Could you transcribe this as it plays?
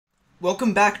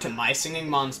Welcome back to My Singing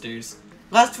Monsters.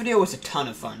 Last video was a ton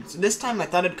of fun, so this time I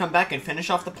thought I'd come back and finish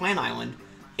off the plant island.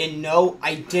 And no,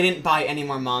 I didn't buy any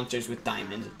more monsters with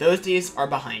diamonds. Those days are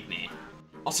behind me.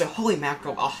 Also, holy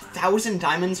mackerel, 1,000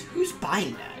 diamonds? Who's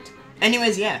buying that?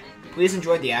 Anyways, yeah, please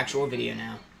enjoy the actual video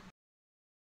now.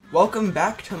 Welcome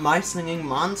back to My Singing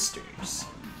Monsters.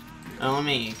 Let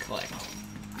me click.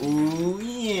 Ooh,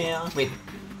 yeah. Wait,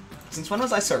 since when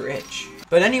was I so rich?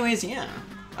 But anyways, yeah.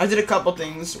 I did a couple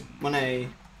things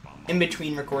in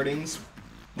between recordings.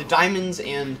 The diamonds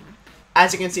and,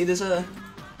 as you can see,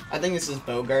 I think this is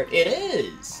Bogart. It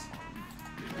is!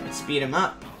 Let's speed him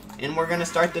up. And we're gonna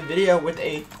start the video with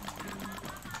a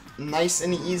nice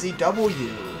and easy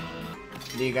W.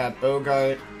 You got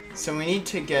Bogart. So we need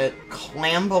to get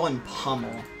Clamble and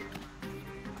Pummel.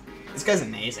 This guy's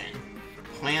amazing.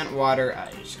 Plant, water,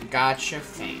 ice. Gotcha,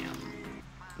 fam.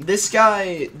 This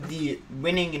guy, the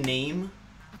winning name,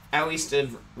 at least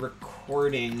of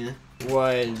recording,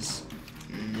 was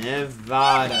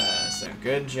Nevada, so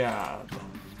good job.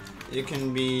 It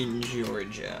can be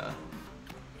Georgia.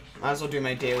 Might as well do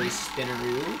my daily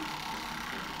spinneroo.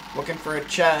 Looking for a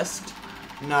chest.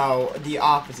 No, the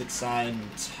opposite side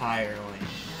entirely.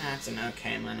 That's an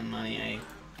okay amount of money,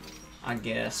 I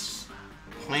guess.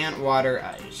 Plant, water,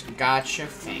 ice. Gotcha,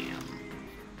 fam.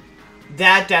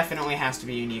 That definitely has to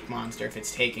be a unique monster if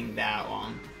it's taking that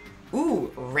long.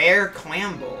 Ooh, rare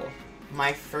Clamble.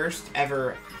 My first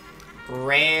ever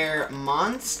rare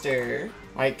monster.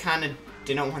 I kind of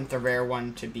didn't want the rare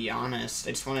one, to be honest.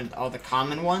 I just wanted all the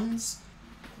common ones.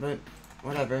 But,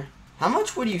 whatever. How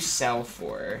much would you sell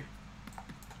for?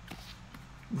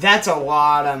 That's a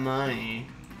lot of money.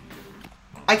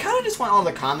 I kind of just want all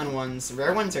the common ones. The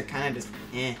rare ones are kind of just,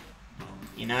 eh.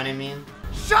 You know what I mean?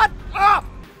 Shut up!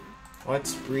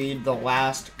 Let's breed the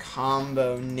last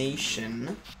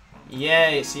combination.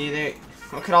 Yay, see there.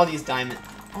 Look at all these diamonds.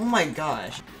 Oh my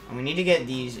gosh. And we need to get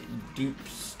these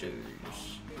dupesters.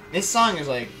 This song is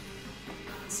like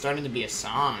starting to be a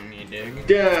song, you dig?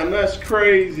 Damn, that's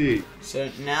crazy. So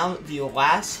now the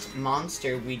last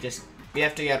monster we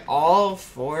have to get all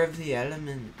 4 of the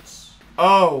elements.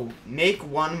 Oh, make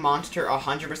one monster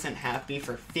 100% happy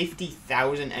for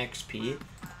 50,000 XP.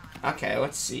 Okay,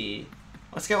 let's see.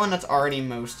 Let's get one that's already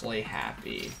mostly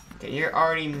happy. Okay, you're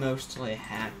already mostly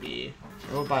happy.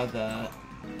 We'll buy that.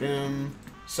 Boom.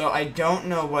 So I don't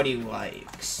know what he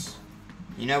likes.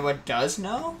 You know what does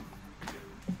know?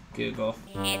 Google.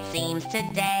 It seems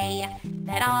today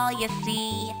that all you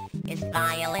see is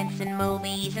violence in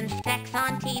movies and sex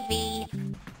on TV.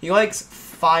 He likes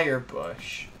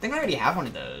Firebush. I think I already have one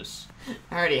of those.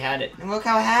 I already had it. And look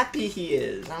how happy he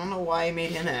is. I don't know why I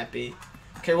made him happy.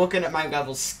 Okay, looking at my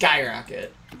levels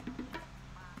skyrocket.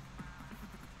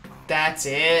 That's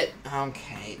it.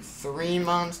 Okay, 3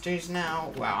 monsters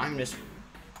now. Wow, I'm just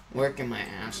working my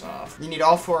ass off. You need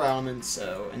all 4 elements,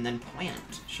 so, and then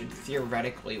plant should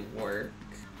theoretically work.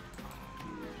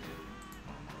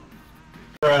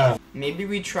 Maybe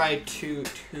we try two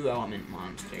element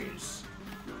monsters.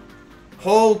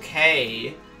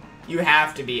 Okay, you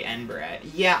have to be Enbred.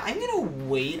 Yeah, I'm gonna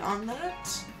wait on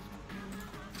that.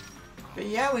 But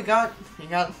yeah, we got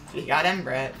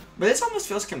Enbred. But this almost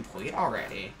feels complete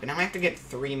already. But now I have to get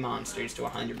 3 monsters to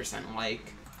 100%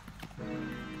 like.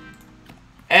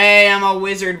 Hey, I'm a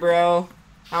wizard, bro.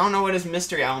 I don't know what his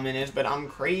mystery element is, but I'm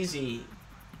crazy.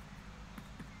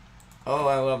 Oh,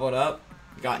 I leveled up.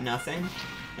 Got nothing.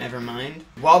 Never mind.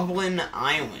 Woblin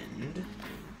Island.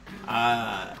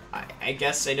 I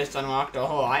guess I just unlocked a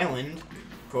whole island.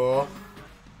 Cool.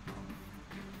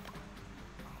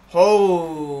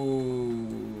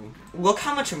 Oh, look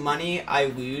how much money I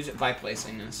lose by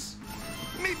placing this.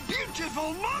 Me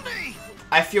beautiful money!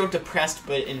 I feel depressed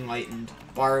but enlightened.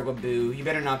 Barlaboo, you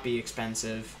better not be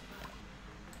expensive.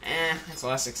 It's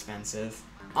less expensive.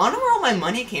 I don't know where all my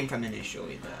money came from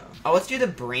initially, though. Oh, let's do the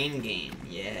brain game.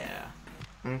 Yeah.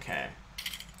 Okay.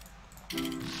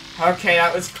 Okay,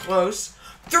 that was close.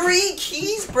 3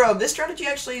 keys, bro! This strategy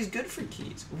actually is good for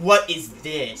keys. What is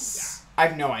this? I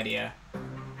have no idea.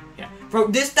 Yeah. Bro,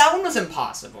 that one was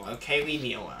impossible, okay? Leave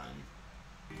me alone.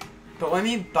 But let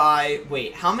me buy...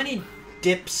 Wait, how many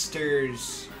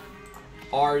dipsters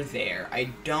are there?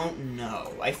 I don't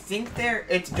know. I think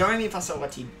it's Do Re Mi Fa Sol La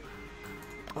Ti.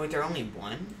 Oh, wait, there are only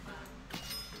 1?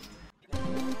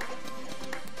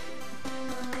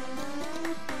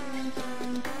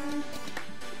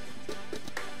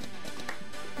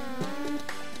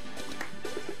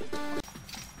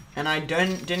 And I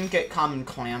didn't get common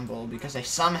Clamble because I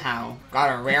somehow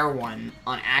got a rare one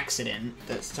on accident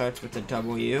that starts with a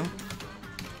W.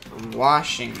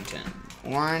 Washington.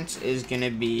 Lawrence is gonna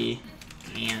be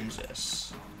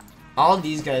Kansas. All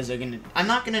these guys are gonna... I'm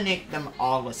not gonna make them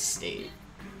all a state.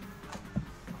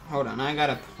 Hold on, I got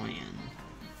a plan.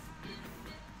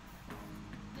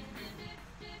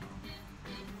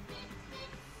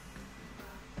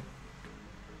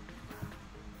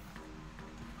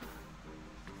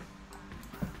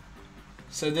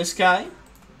 So this guy,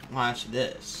 watch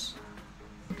this.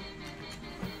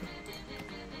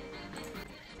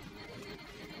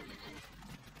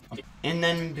 And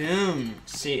then boom,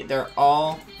 see, they're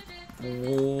all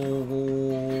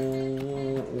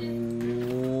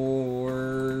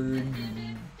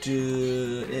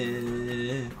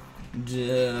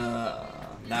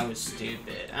that was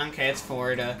stupid. Okay, it's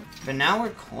Florida, but now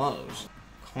we're close.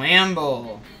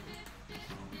 Clamble.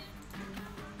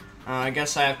 I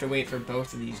guess I have to wait for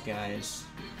both of these guys.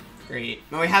 Great.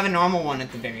 But we have a normal one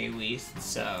at the very least,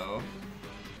 so...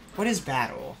 What is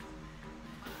battle?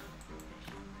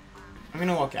 I'm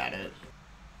gonna look at it.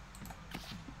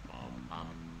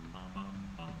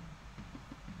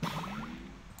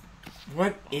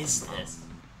 What is this?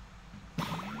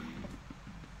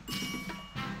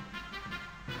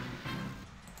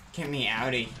 Get me out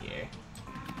of here.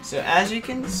 So as you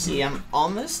can see, I'm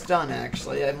almost done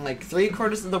actually. I'm like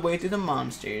 3/4 of the way through the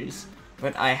monsters.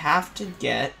 But I have to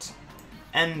get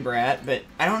Nbrat, but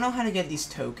I don't know how to get these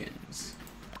tokens.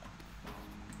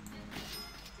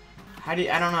 I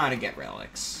don't know how to get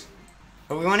relics.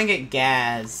 But we want to get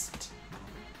gassed.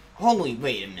 Holy,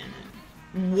 wait a minute.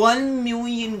 1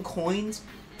 million coins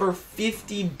for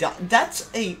 $50. That's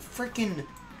a freaking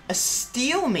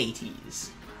steal,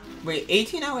 mateys. Wait,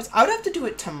 18 hours? I would have to do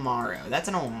it tomorrow. That's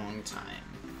in a long time.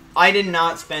 I did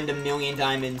not spend 1 million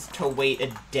diamonds to wait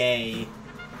a day.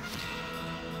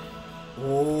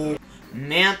 Oh,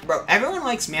 man, bro, everyone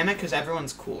likes Mammoth because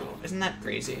everyone's cool. Isn't that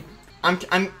crazy? I'm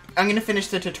gonna finish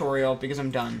the tutorial because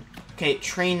I'm done. Okay,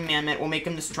 train Mammoth. We'll make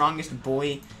him the strongest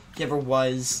boy he ever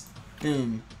was.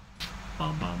 Boom.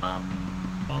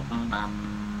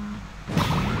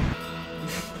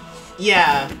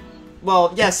 Yeah.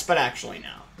 Well, yes, but actually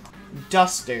no.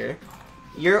 Duster,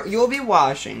 you'll be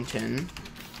Washington.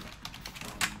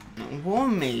 We'll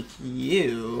make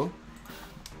you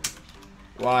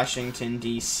Washington,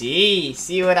 D.C.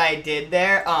 See what I did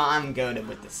there? Oh, I'm goated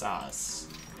with the sauce.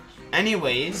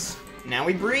 Anyways, now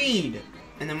we breed.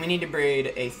 And then we need to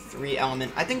breed a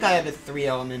 3-element. I think I have a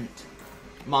 3-element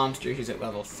monster who's at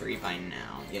level 3 by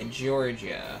now. Yeah,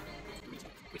 Georgia.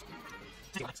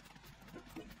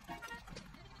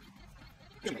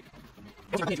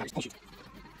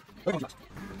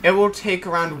 It will take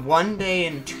around 1 day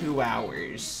and 2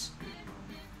 hours.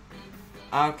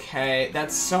 Okay,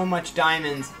 that's so much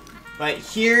diamonds. But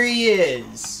here he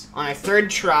is. On a 3rd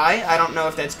try. I don't know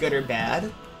if that's good or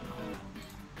bad.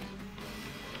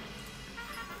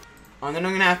 And then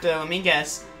I'm gonna have to, let me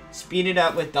guess, speed it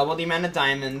up with double the amount of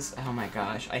diamonds. Oh my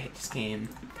gosh, I hate this game.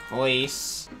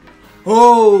 Place.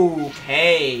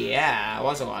 Okay, yeah, it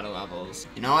was a lot of levels.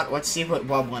 You know what? Let's see what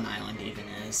Wublin Island even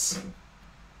is.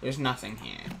 There's nothing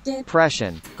here.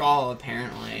 Depression. Gall,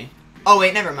 apparently. Oh,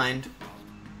 wait, never mind.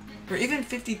 Or even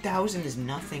 50,000 is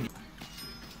nothing.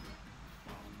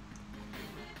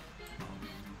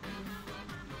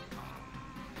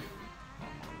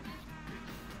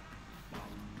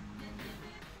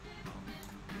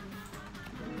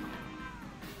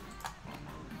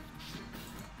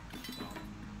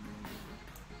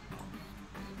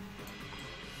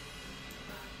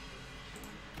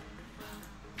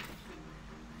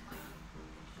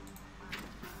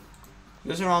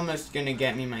 Those are almost gonna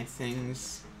get me my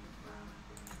things.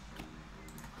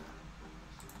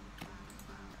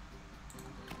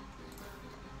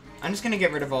 I'm just gonna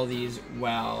get rid of all these.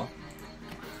 Well,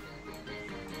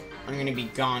 I'm gonna be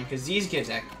gone because these give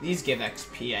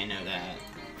XP. I know that.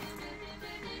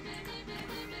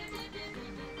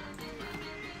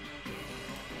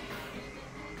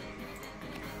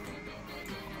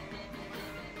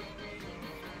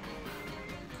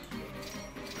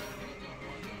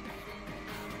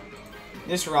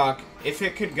 This rock, if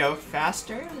it could go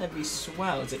faster, that'd be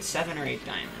swell. Is it 7 or 8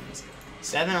 diamonds?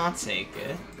 7, I'll take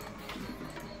it.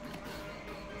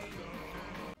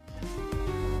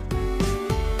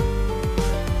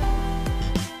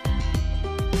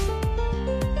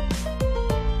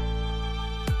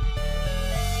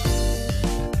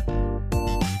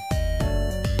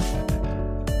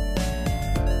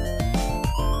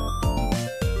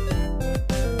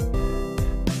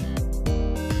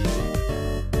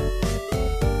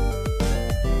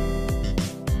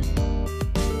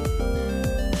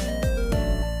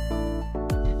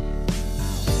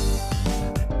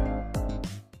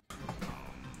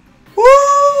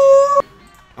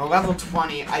 level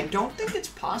 20. I don't think it's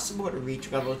possible to reach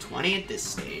level 20 at this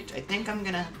stage. I think I'm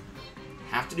gonna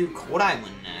have to do Cold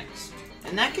Island next.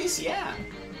 In that case, yeah.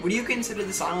 Would you consider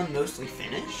this island mostly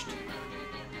finished?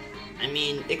 I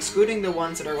mean, excluding the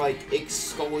ones that are like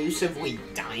exclusively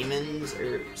diamonds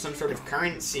or some sort of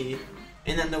currency,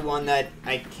 and then the one that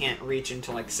I can't reach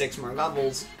until like 6 more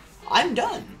levels, I'm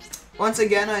done. Once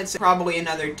again, I'd say probably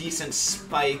another decent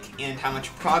spike in how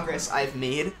much progress I've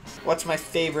made. What's my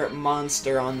favorite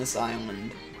monster on this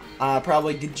island?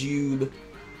 Probably Btw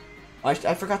I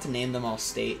forgot to name them all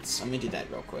states. Let me do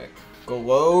that real quick.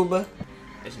 Globe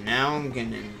is now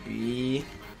gonna be...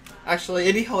 Actually,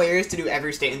 it'd be hilarious to do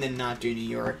every state and then not do New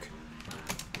York.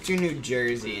 Do New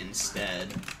Jersey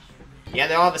instead. Yeah,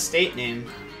 they all have a state name.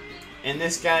 And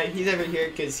this guy, he's over here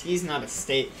because he's not a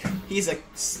state. He's a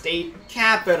state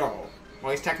capital.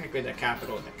 Well, he's technically the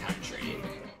capital of the country.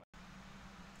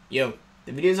 Yo,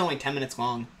 the video's only 10 minutes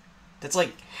long. That's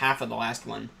like half of the last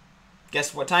one.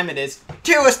 Guess what time it is?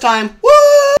 Tier list time!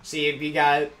 Woo! See, we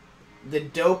got the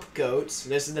dope goats.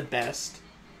 This is the best.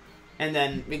 And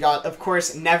then we got, of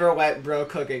course, never let bro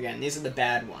cook again. These are the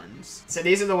bad ones. So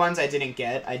these are the ones I didn't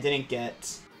get.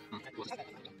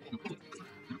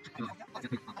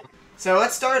 So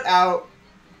let's start out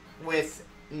with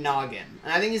Noggin.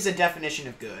 And I think he's the definition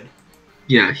of good.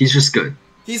 Yeah, he's just good.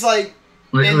 He's like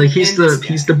he's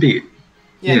the beat.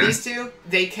 Yeah, these two,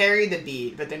 they carry the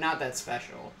beat, but they're not that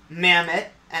special. Mammoth,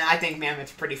 and I think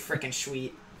Mammoth's pretty freaking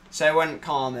sweet. So I wouldn't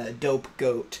call him a dope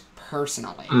goat,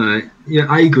 personally. Yeah,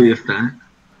 I agree with that.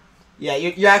 Yeah,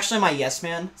 you're actually my yes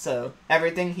man, so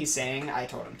everything he's saying, I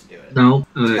told him to do it. No,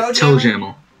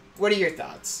 Toe what are your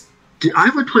thoughts? Dude, I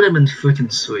would put him in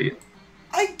freaking sweet.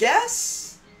 I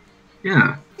guess.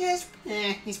 Yeah.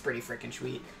 Yeah, he's pretty freaking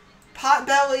sweet.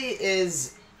 Potbelly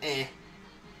is,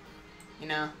 you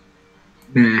know?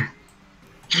 Nah.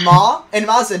 Maw, and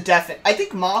Maw's a definite. I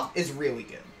think Maw is really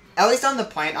good. At least on the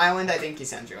Plant Island, I think he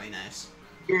sounds really nice.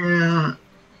 Yeah.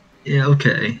 Yeah,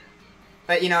 okay.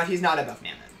 But, you know, he's not above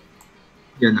Mammoth.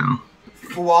 Yeah, no.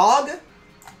 Flog? Wow,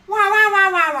 wow, wow,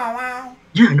 wow, wow, wow.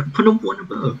 Yeah, no, put him one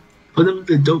above. Put him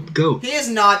the dope goat. He is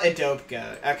not a dope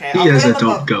goat, okay? He is a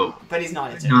dope goat. But he's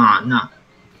not a dope goat. Nah.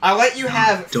 I'll let you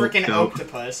have freaking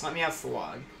Octopus. Let me have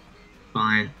Flog.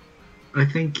 Fine. I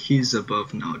think he's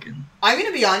above Noggin. I'm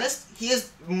gonna be honest, he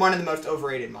is one of the most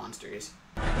overrated monsters.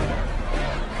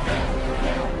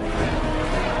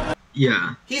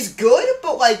 Yeah. He's good,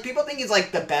 but like people think he's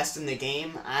like the best in the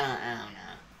game. I don't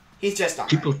know. He's just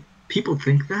alright. People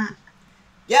think that?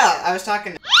 Yeah, I was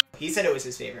talking to he said it was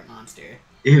his favorite monster.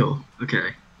 Ew.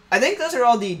 Okay. I think those are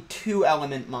all the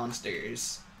 2-element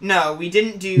monsters. No, we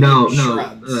didn't do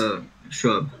Shrubs.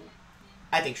 Shrub.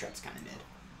 I think Shrub's kind of mid.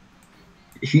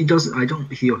 I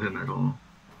don't heal him at all.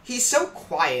 He's so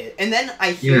quiet, and then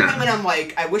I hear him and I'm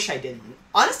like, I wish I didn't.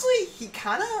 Honestly, he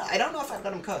kinda, I don't know if I'd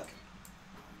let him cook.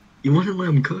 You wouldn't let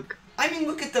him cook? I mean,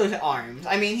 look at those arms.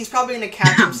 I mean, he's probably gonna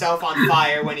catch himself on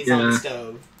fire when he's on the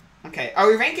stove. Okay, are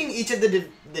we ranking each of the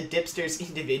dipsters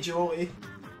individually?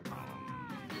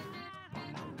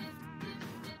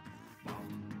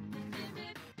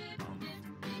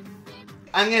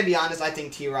 I'm gonna be honest, I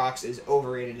think T-Rox is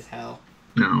overrated as hell.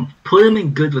 No. Put him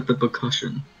in good with the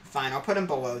percussion. Fine, I'll put him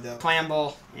below, though.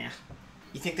 Clamble, yeah.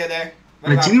 You think they're there?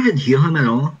 Do you even heal him at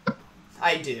all?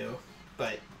 I do,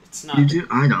 but it's not... You do?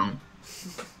 I don't.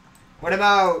 What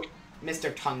about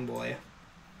Mr. Tongue Boy?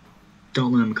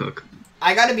 Don't let him cook.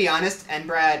 I gotta be honest,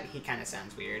 Enbrad, he kinda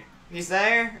sounds weird. He's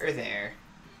there, or there?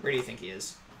 Where do you think he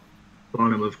is?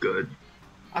 Bottom of good.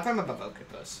 I'll put him above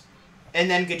Octopus. And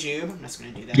then Gajoob, I'm just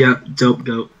gonna do that. Yeah, dope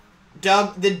goat.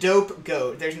 The dope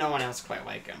goat. There's no one else quite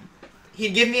like him.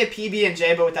 He'd give me a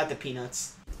PB&J, but without the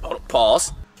peanuts. Oh,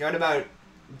 pause. What about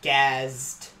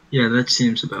Gazed? Yeah, that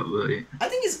seems about right. I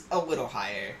think he's a little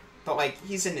higher, but like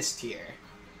he's in this tier.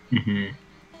 Mhm.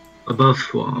 Above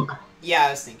Flog. Yeah, I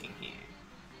was thinking here.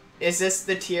 Is this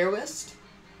the tier list?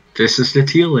 This is the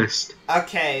tier list.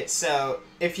 Okay, so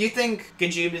if you think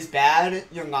Gajoob is bad,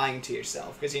 you're lying to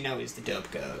yourself because you know he's the dope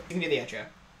goat. You can do the outro.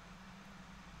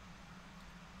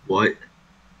 What?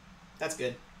 That's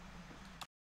good.